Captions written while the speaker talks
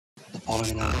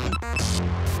following announcement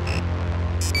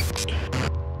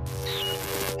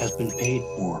has been paid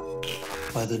for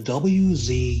by the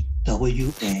WZWA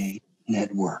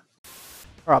Network.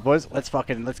 All right, boys, let's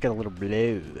get a little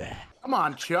blue. Come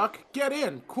on, Chuck, get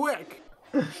in, quick.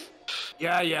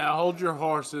 Yeah, hold your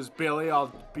horses, Billy.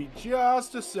 I'll be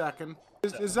just a second.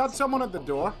 Is that someone at the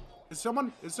door? Is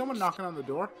someone knocking on the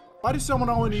door? Why does someone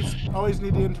always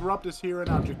need to interrupt us here in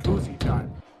our jacuzzi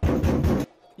time?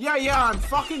 Yeah, I'm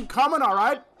fucking coming, all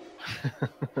right?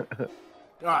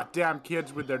 Ah, damn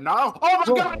kids with their no.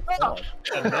 Oh my God!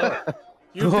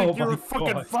 You think you were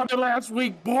fucking funny last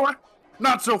week, boy?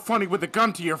 Not so funny with a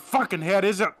gun to your fucking head,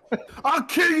 is it? I'll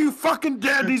kill you fucking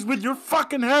dandies with your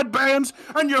fucking headbands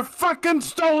and your fucking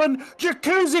stolen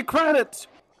jacuzzi credits!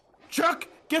 Chuck,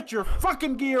 get your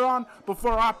fucking gear on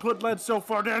before I put lead so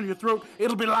far down your throat,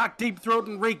 it'll be like Deep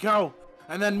Throating Rico.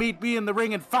 And then meet me in the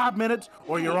ring in 5 minutes,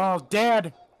 or you're all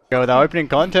dead. Go with our opening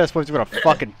contest, boys. We've got a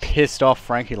fucking pissed off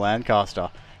Frankie Lancaster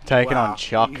taking on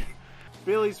Chuck.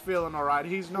 Billy's feeling alright.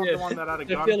 He's not the one that had a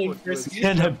gun. Billy was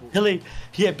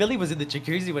in the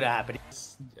jacuzzi when it happened.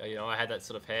 You know, I had that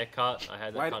sort of haircut. I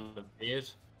had that kind of beard.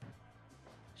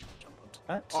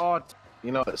 Oh,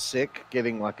 you know, it's sick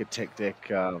getting like a tech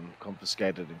deck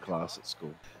confiscated in class at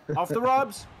school. off the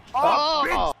rubs.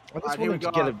 Oh, I just wanted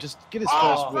to get his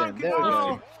first win. There we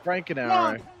go. Frank and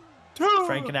Arrow.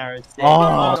 Frank and Arrow.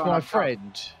 Oh, that's my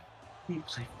friend.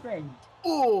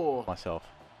 Oh, Myself.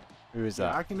 Who is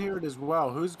that? I can hear it as well.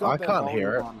 Who's got that? I can't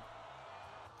hear it. on?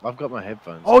 I've got my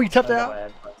headphones. Oh, you tapped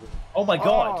out. Oh my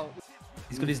God. Oh.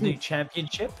 He's got his new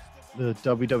championship. The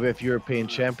WWF European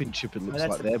Championship, it looks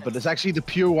like there, but it's actually the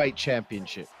Pure Weight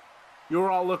Championship.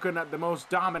 You're all looking at the most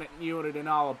dominant unit in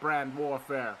all of brand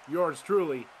warfare. Yours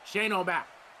truly, Shane O'Mac,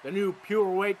 the new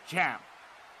Pure Weight champ.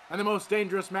 And the most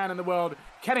dangerous man in the world,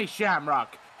 Kenny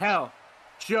Shamrock. Hell,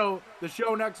 the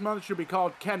show next month should be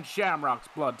called Ken Shamrock's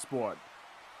Bloodsport.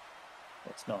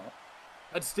 It's not.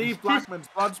 At Steve Blackman's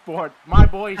Bloodsport, my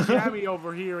boy Shammy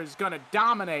over here is gonna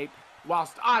dominate,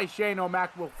 whilst I, Shane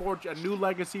O'Mac, will forge a new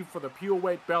legacy for the Pure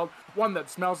Weight belt, one that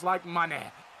smells like money.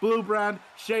 Blue Brand,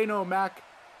 Shane O'Mac,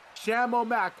 Sham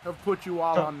O'Mac have put you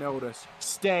all on notice.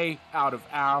 Stay out of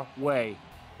our way.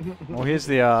 Well, here's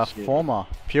the former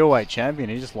Pure Weight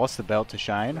champion. He just lost the belt to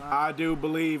Shane. I do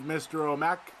believe, Mr.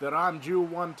 O'Mac, that I'm due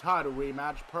one title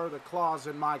rematch per the clause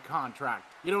in my contract.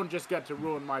 You don't just get to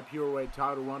ruin my Pure Weight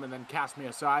title run and then cast me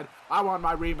aside. I want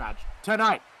my rematch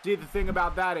tonight. See, the thing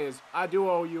about that is, I do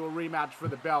owe you a rematch for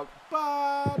the belt,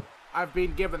 but I've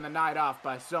been given the night off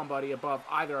by somebody above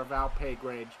either of our pay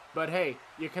grades. But hey,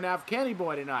 you can have Kenny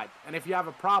Boy tonight, and if you have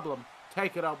a problem,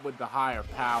 take it up with the higher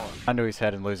power. Under his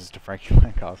head and loses to Frankie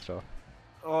Lancaster.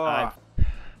 Oh,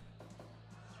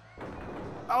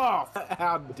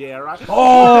 how dare I?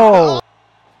 Oh!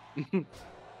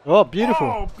 Oh, beautiful.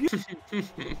 Oh, beautiful.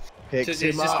 Picks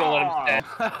him just up. gonna let him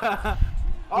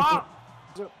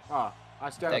stand. I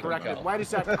stand Take corrected. him. Wait a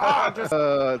second.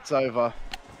 It's over.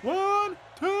 1,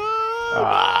 2.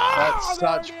 That's there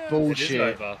such it is. bullshit.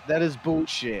 It is over. That is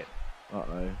bullshit.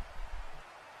 Uh-oh.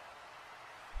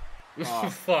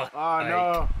 Fuck. Oh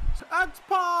no.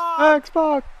 X-Pac!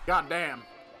 X-Pac! God damn.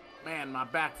 Man, my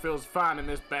back feels fine in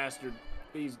this bastard.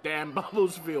 These damn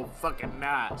bubbles feel fucking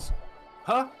nice.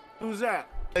 Huh? Who's that?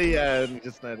 Yeah, I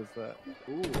just noticed that.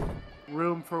 Ooh.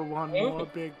 Room for one more,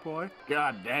 big boy?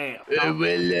 God damn.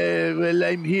 Well,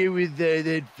 I'm here with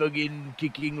that fucking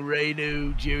kicking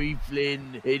rhino, Jerry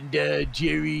Flynn. And,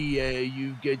 Jerry,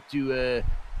 you got to,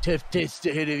 tough test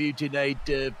ahead of you tonight,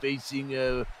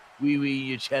 facing, Wee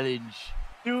Wee Challenge.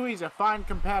 Dewey's a fine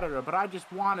competitor, but I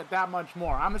just want it that much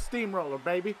more. I'm a steamroller,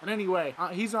 baby. And anyway,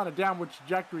 he's on a downward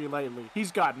trajectory lately.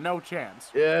 He's got no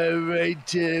chance.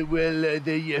 Alright, well,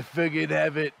 there you fucking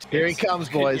have it. Here he comes,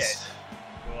 boys.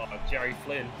 Oh, Jerry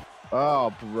Flynn.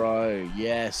 Oh, bro,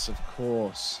 yes, of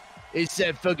course. It's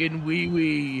that fucking Wee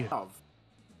Wee.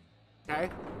 Okay?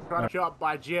 Crunch up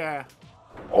by Jer.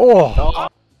 Oh!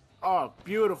 Oh,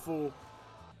 beautiful.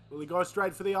 Will he go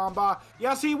straight for the armbar?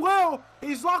 Yes, he will!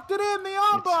 He's locked it in, the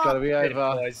armbar! It's gotta be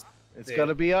over. It's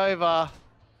gotta be over.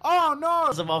 Oh,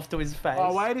 no! I'm off to his face.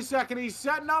 Oh, wait a second. He's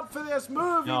setting up for this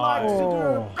move he likes to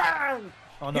do. Bang!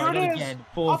 Oh, no, Here not it is. again.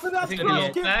 Off of that think first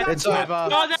it's kick. back. That's It's it. over.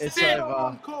 Oh, that's It's it.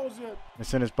 over. Calls it. As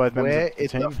soon as both members Where of the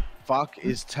is the team... fuck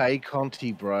is Tay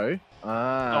Conti, bro?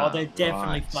 Ah, Oh, they're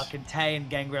definitely right. fucking. Tay and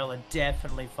Gangrel are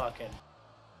definitely fucking.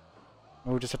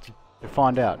 We'll just have to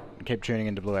find out and keep tuning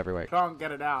into Blue every week. Can't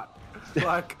get it out.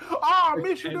 Like, oh,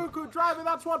 Michinoku driver,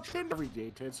 that's what pinned every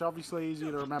day. It's obviously easy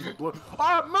to remember. Blue.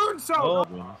 Oh, moonsault!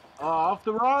 Oh, off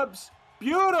the ropes.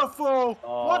 Beautiful.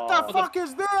 What the fuck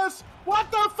is this? What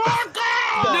the fuck?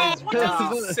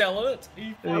 He's selling it.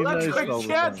 Electric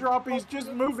chair drop. He's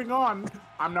just moving on.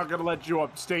 I'm not gonna let you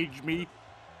upstage me.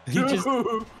 He just.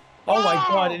 Oh my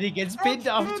god, and he gets pinned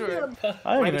after him.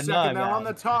 I don't Wait a even second, know, they're man. on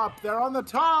the top. They're on the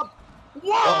top.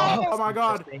 Whoa! Oh my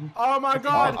god. Oh my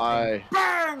god.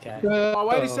 Bang! Okay. Oh,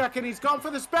 wait a second. He's gone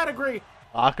for the pedigree.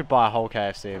 I could buy a whole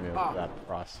KFC meal for that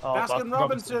price. Oh, Baskin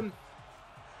Robinson.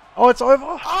 Oh, it's over.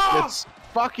 Oh! It's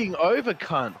fucking over,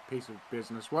 cunt. Piece of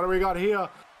business. What do we got here?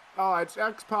 Oh, it's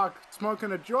X-Pac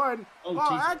smoking a joint.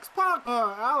 Oh, X-Pac.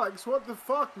 Alex, what the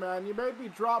fuck, man? You made me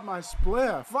drop my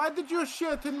spliff. Why did you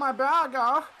shit in my bag,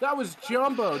 huh? That was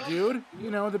Jumbo, dude.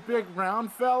 You know, the big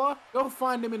round fella. Go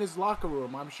find him in his locker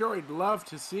room. I'm sure he'd love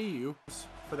to see you.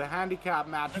 For the handicap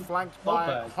match, flanked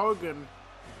by Hogan,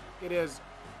 it is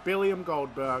Billiam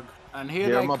Goldberg. And here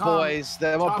They're they my come. boys.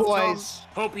 They're my boys.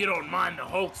 Hope you don't mind the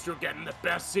Hulkster getting the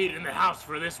best seat in the house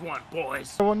for this one,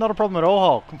 boys. Well, not a problem at all,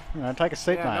 Hulk. You know, take a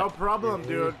seat, Yeah, mate. no problem,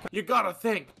 dude. You gotta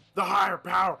think, the higher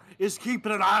power is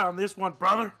keeping an eye on this one,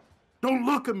 brother. Don't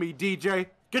look at me, DJ.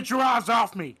 Get your eyes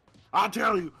off me. I'll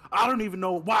tell you, I don't even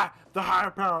know why the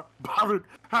higher power bothered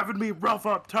having me rough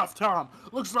up Tough Tom.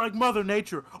 Looks like Mother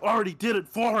Nature already did it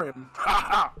for him.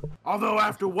 Although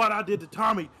after what I did to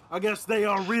Tommy, I guess they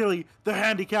are really the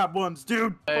handicapped ones,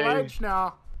 dude. Triple H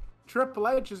now. Triple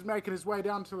H is making his way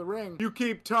down to the ring. You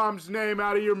keep Tom's name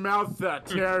out of your mouth,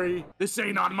 Terry. This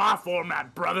ain't on my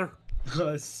format, brother.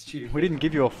 Oh, stupid. We didn't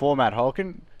give you a format,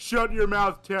 Hulkin. Shut your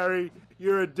mouth, Terry.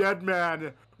 You're a dead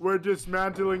man. We're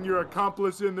dismantling your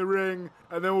accomplice in the ring,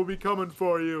 and then we'll be coming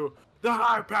for you. The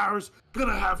higher power's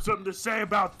gonna have something to say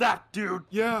about that, dude.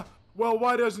 Yeah? Well,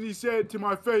 why doesn't he say it to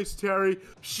my face, Terry?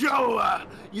 Show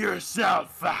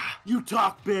yourself. You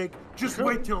talk big. Just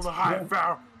wait till the higher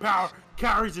power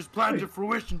carries his plan to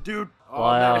fruition, dude. Oh,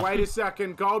 Wow. no, wait a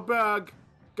second. Goldberg.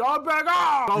 Goldberg,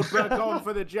 oh! Goldberg going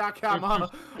for the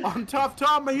jackhammer on Tough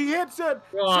Tom, but he hits it.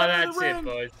 Oh, Center that's of the it, ring.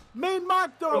 boys. Mean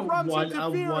Mike though runs one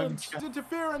interference.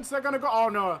 Interference. They're gonna go. Oh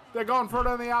no, they're going for it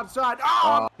on the outside.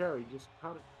 Oh, Terry, just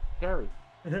cut it, Terry.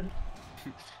 And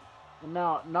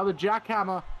now another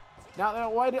jackhammer. Now they're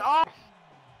waiting. Oh,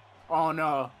 oh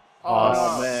no. Oh,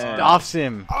 no. man. Stuffs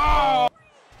him. Oh,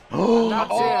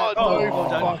 that's it.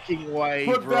 No fucking way,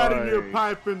 Put bro. that in your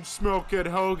pipe and smoke it,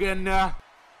 Hogan. Yes,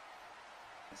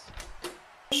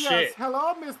 Shit.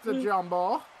 hello, Mr.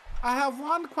 Jumbo. I have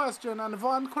one question and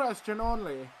one question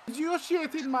only. Did you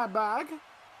shit in my bag?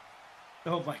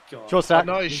 Oh my god. Short stack.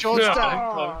 No, short stack.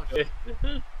 Oh.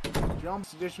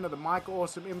 Jumps edition of the Mike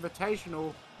Awesome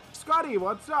Invitational. Scotty,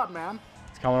 what's up, man?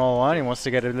 He's coming all alone. He wants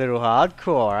to get a little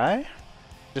hardcore, eh?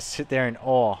 Just sit there in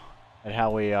awe at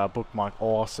how we booked Mike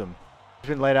Awesome. He's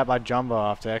been laid out by Jumbo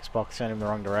after Xbox sent him the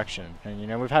wrong direction. And, you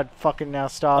know, we've had fucking now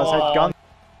stars had guns.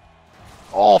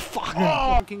 Oh, fuck!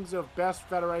 Rankings of best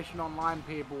Federation Online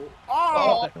people.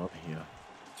 Oh!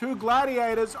 Two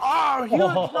gladiators. Oh, huge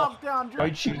knockdown.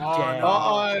 Don't shoot him Oh, down.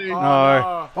 no.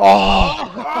 No.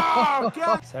 Oh, Oh!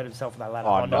 get He's hurt himself on that ladder.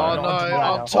 Oh, Oh, no. no, Oh not no, onto the on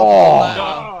ladder. top of the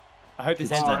ladder. I hope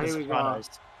this ends Oh, like the here we go. Sopranos.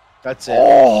 That's it.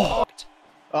 Oh!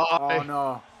 Oh,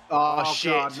 no. Oh, Oh,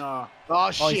 shit. God, no. Oh,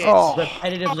 Oh, shit. he's Oh.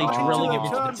 repetitively Oh, drilling him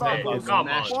into the turnbuckle. table. Come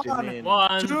on. Smashed him in.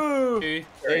 1, Two. 2,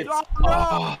 3. Oh,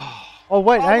 no. Oh,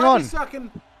 wait, hang wait on. a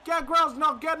second. Gangrel's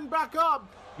not getting back up.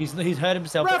 He's hurt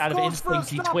himself Ref out of calls for a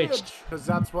instinct. He twitched. Because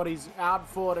that's what he's out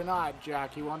for tonight,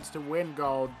 Jack. He wants to win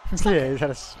gold. Yeah, he's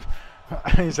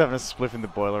having a spliff in the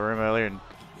boiler room earlier. And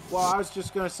Well, I was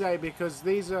just going to say, because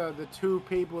these are the two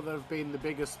people that have been the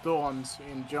biggest thorns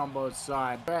in Jumbo's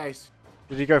side. Base.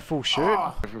 did he go full shoot?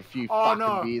 Oh, For a few oh fucking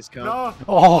no. beers, cunt. No.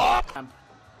 Oh!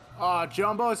 Oh,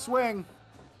 Jumbo swing.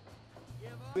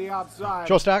 The outside.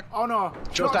 Short stack. Oh no.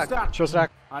 Short stack. Short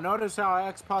stack. I noticed how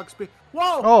X-Pac speed.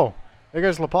 Whoa! Oh! There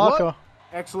goes Lapaka.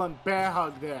 Excellent bear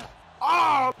hug there.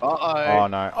 Oh! Uh-oh. Oh,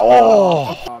 no.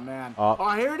 Oh! Oh man. Oh.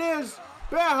 Oh, here it is.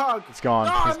 Bear hug. It's gone.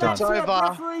 Oh, He's and done. that's it. It's over.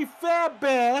 Referee Fair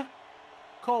Bear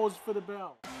calls for the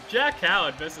bell. Jack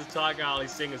Howard versus Tiger Ali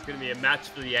Singh is going to be a match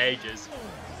for the ages.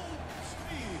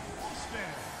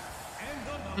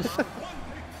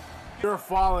 Your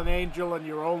fallen angel and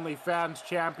your OnlyFans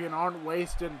champion aren't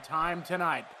wasting time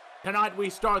tonight. Tonight we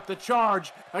start the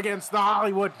charge against the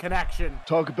Hollywood Connection.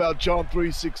 Talk about John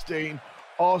 3:16.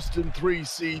 Austin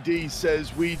 3CD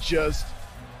says we just...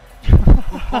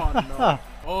 Oh no.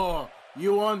 Oh,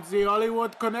 you want the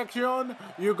Hollywood Connection?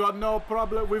 You got no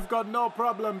problem. We've got no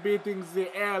problem beating the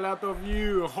hell out of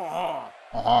you.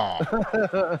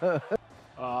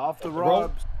 Off the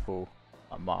ropes. Cool.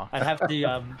 I'm Mark. I'd have to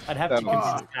That'll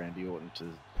consider. get Randy Orton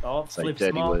to Oh, say flip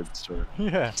dirty smart. words to her.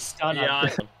 Yeah. Stunner. Yeah,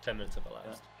 10 minutes have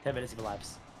elapsed. 10 minutes of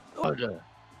elapsed. Order.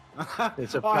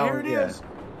 It's a Oh, here it pound, is. yeah.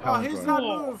 Oh, here's that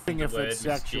move. The If word it's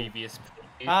sexual. mischievous.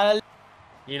 Uh,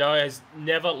 You know, has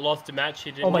never lost a match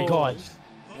he didn't oh my lose. god.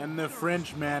 And the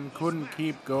Frenchman couldn't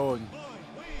keep going.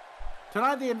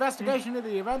 Tonight, the investigation into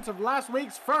the events of last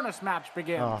week's furnace match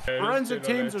begins. Oh. Forensic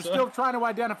teams are still trying to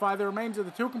identify the remains of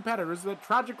the two competitors that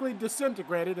tragically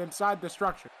disintegrated inside the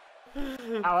structure.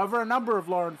 However, a number of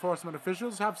law enforcement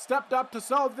officials have stepped up to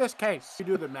solve this case. You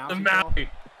do the The mountain. Maui.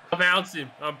 I'm bouncing.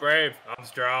 I'm brave. I'm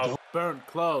strong. Burnt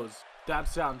clothes. That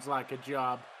sounds like a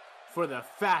job for the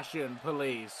fashion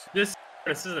police. This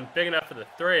isn't big enough for the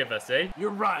three of us, eh? You're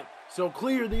right. So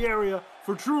clear the area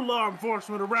for true law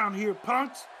enforcement around here,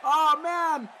 punks. Oh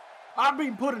man, I've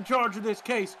been put in charge of this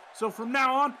case. So from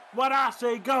now on, what I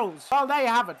say goes. Well, there you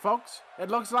have it, folks. It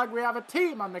looks like we have a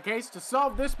team on the case to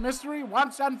solve this mystery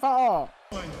once and for all.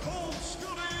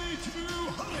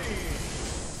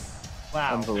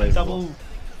 Wow. Unbelievable. Double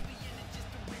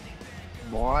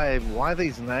Why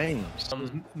these names?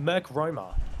 Merc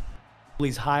Roma.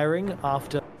 He's hiring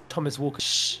after Thomas Walker.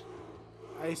 Shh.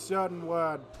 A certain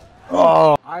word.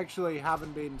 Oh. I actually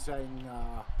haven't been saying,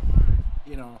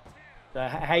 you know.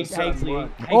 Hazley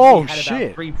Oh, had shit.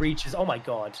 about 3 breaches. Oh my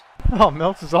god. Oh,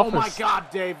 Meltzer's Oh office. my God,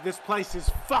 Dave, this place is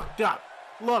fucked up.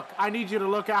 Look, I need you to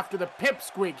look after the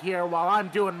pipsqueak here while I'm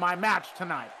doing my match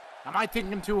tonight. Am I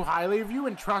thinking too highly of you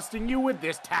and trusting you with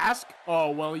this task?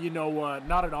 Oh, well, you know,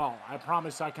 not at all. I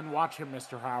promise I can watch him,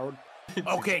 Mr. Howard.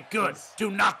 Okay, good. Do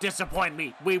not disappoint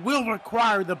me. We will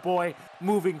require the boy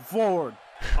moving forward.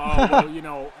 Oh, well, you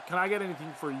know, can I get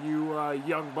anything for you,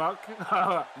 young buck?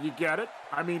 You get it?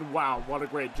 I mean, wow, what a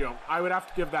great joke. I would have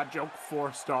to give that joke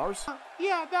 4 stars.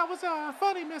 Yeah, that was,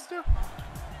 funny, mister.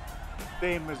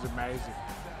 Theme is amazing.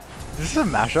 Is this a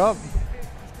mashup?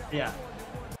 Yeah.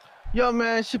 Yo,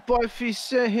 man, it's your boy Fee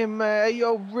here, man. Hey,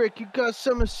 yo, Rick, you got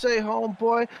something to say,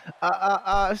 homeboy?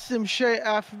 Sim Shay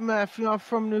Aftermath, you know, I'm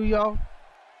from New York.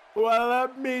 Well,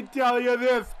 let me tell you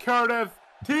this, Curtis.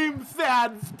 Team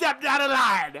Sad stepped out of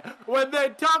line when they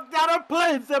talked out of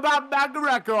place about Mac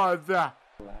Records.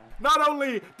 Not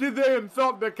only did they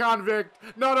insult the convict,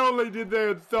 not only did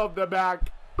they insult the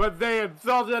Mac, but they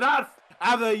insulted us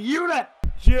as a unit.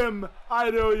 Jim, I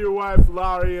know your wife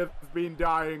Laurie has been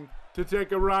dying to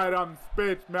take a ride on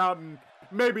Space Mountain.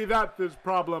 Maybe that's his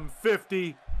problem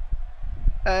 50.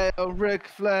 Hey, yo, Rick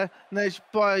Flair, nice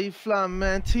boy, you fly,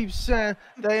 man. Team Sad,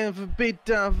 they have a beat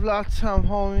down for a lot of time,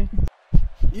 homie.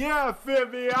 Yeah,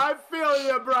 50, I feel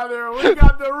you, brother. We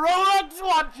got the Rolex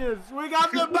watches. We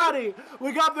got the money.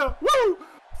 We got the,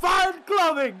 fine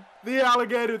clothing. The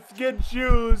alligator skin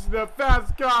shoes, the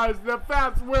fast cars, the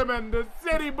fast women, the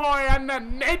city boy, and the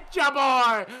nature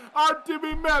boy are to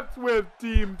be messed with,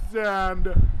 Team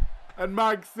Sand. And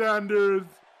Mike Sanders,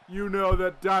 you know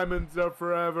that diamonds are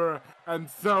forever, and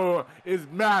so is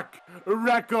Mac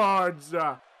Records.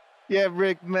 Yeah,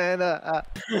 Rick, man,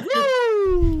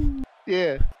 Woo!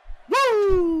 yeah.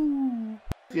 Woo!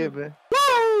 Yeah, man.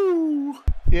 Woo!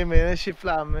 Yeah, man, that shit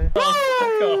fly, man.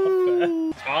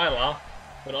 Tyler,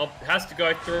 but has to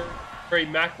go through 3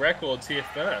 Mac records here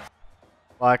first.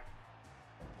 Like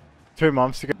 2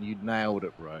 months ago. You nailed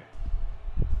it, bro.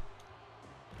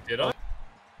 Did I?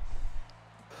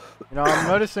 You know, I'm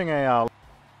noticing a.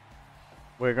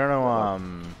 We're gonna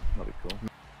That'd be cool.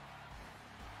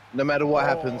 No matter what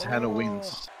happens, Hannah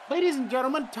wins. Ladies and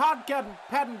gentlemen, Todd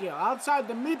Pettingill outside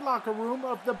the meat locker room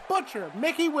of the butcher,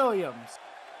 Mickey Williams.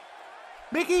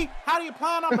 Mickey, how do you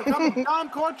plan on becoming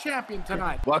Encore champion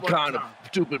tonight? What kind of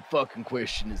stupid fucking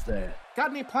question is that? Got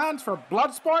any plans for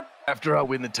Bloodsport? After I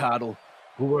win the title,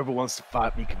 whoever wants to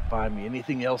fight me can find me.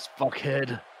 Anything else,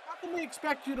 fuckhead? How can we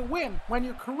expect you to win when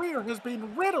your career has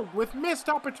been riddled with missed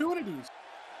opportunities?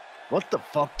 What the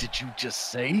fuck did you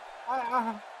just say?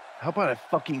 How about I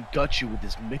fucking gut you with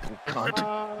this mickle cunt,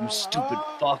 you stupid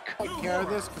fuck? I care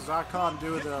this because I can't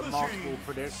do the multiple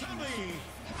predictions.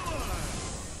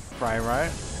 frame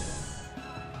rate.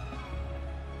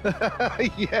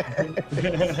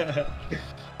 Yeah.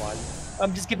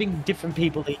 I'm just giving different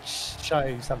people each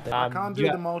show something. I can't do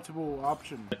the multiple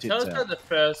option. Tell us about the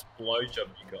first blowjob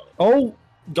you got. Oh,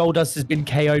 Goldust has been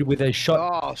KO'd with a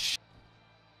shot. Oh, sh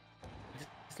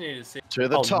Just need to see. to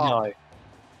the top.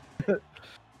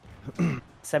 No.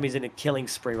 Sammy's in a killing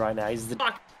spree right now. He's the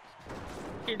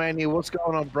Mania, what's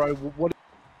going on, bro? What?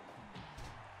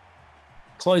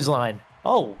 clothesline.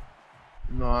 Oh,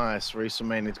 Nice.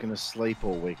 WrestleMania's gonna sleep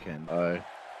all weekend. Oh.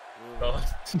 God.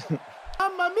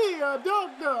 Mamma mia,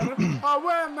 doctor!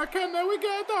 When can we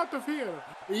get out of here?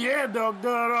 Yeah,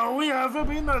 doctor, we have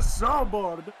been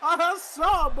assaulted.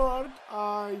 Assaulted?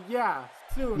 Yeah,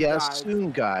 Soon, Yes, guys.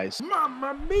 soon, guys.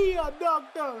 Mamma mia,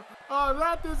 doctor! Oh,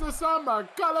 that is some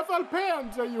colorful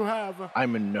pants that you have.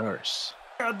 I'm a nurse.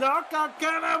 Doctor,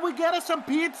 can we get us some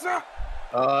pizza?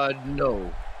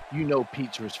 No. You know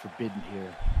pizza is forbidden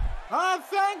here. Oh,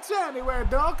 thanks anyway,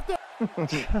 doctor.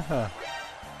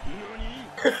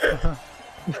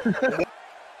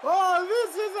 Oh,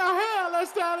 this is a hell,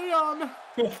 Stallion.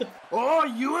 Oh,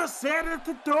 you said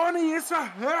it, Tony, it's a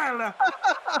hell.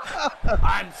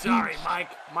 I'm sorry,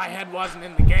 Mike. My head wasn't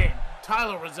in the game.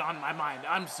 Tyler was on my mind.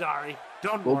 I'm sorry.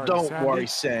 Don't worry, Don't Sandy. worry,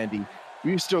 Sandy.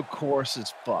 We're still coarse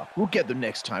as fuck. We'll get them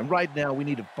next time. Right now, we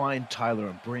need to find Tyler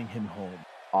and bring him home.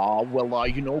 Well,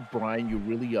 you know, Brian, you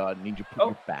really need to put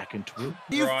your back into it.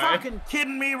 You Brian. fucking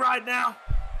kidding me right now?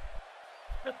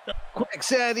 Quick,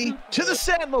 Sandy, to the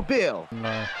Sandmobile!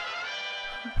 No.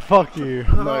 Fuck you.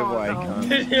 No way,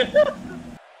 cunt.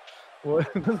 Well,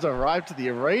 let's arrive to the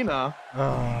arena.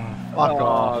 Oh, fuck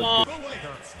off. The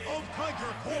winner of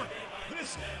Tiger Court.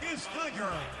 This is Tiger.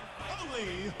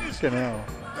 Only Fucking hell.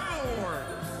 Howard.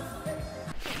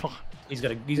 He's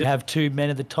gonna have 2 men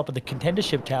at the top of the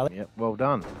contendership tally. Yep, well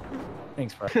done.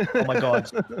 Thanks, bro. Oh my god.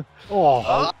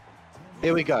 Oh,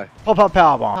 Here we go. pop-up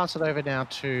powerbomb. Pass it over now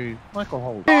to Michael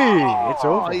Holden. Hey, it's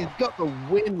over. He's got the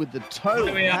win with the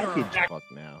total Yeah. package. Fuck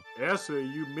now. Yes, sir,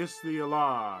 you missed the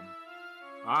alarm.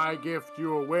 I gift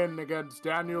you a win against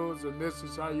Daniels, and this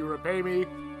is how you repay me.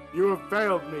 You have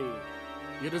failed me.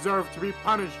 You deserve to be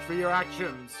punished for your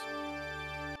actions.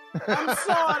 I'm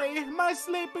sorry, my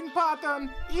sleeping pattern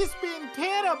is been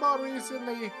terrible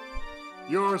recently.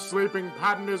 Your sleeping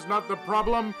pattern is not the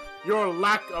problem. Your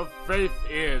lack of faith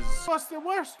is. It was the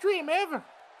worst dream ever.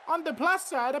 On the plus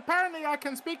side, apparently I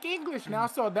can speak English now,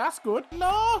 so that's good.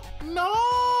 No!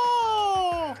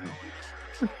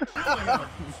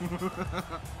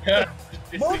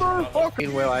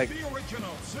 Motherfucker! We're like, The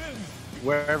original sin.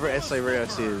 wherever S.A.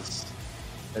 Rios is,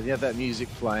 and you have that music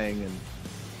playing, and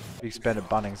Big spend at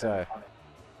Bunnings, eh?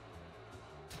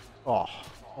 Oh.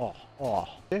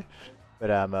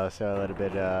 But so a little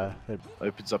bit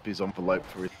opens up his envelope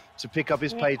for it to pick up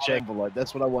his paycheck envelope.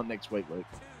 That's what I want next week, Luke.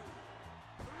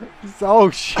 oh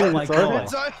shit, Oh my it's God. over.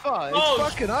 It's over. It's Oh,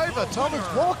 fucking over.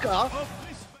 Thomas Walker.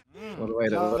 What a way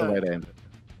to end.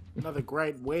 Another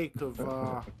great week of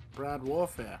Brad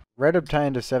Warfare. Red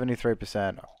obtained a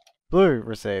 73%. Blue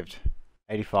received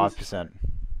 85%.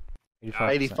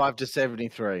 85 to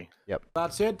 73.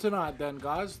 That's it tonight then,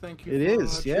 guys. Thank you It for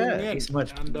is, tuning yeah. in. Thanks so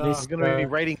much. And, We're going to be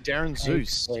rating Darren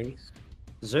Zeus.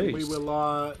 Zeus. we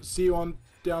will see you on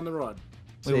down the road.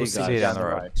 We will see you down the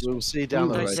road. We will see you down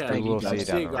the Take road. care. Thank We will you, see you guys.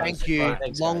 down the road. Thank you.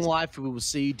 Thanks, Long guys. life. We will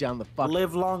see you down the fucking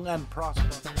Live long and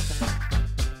prosper.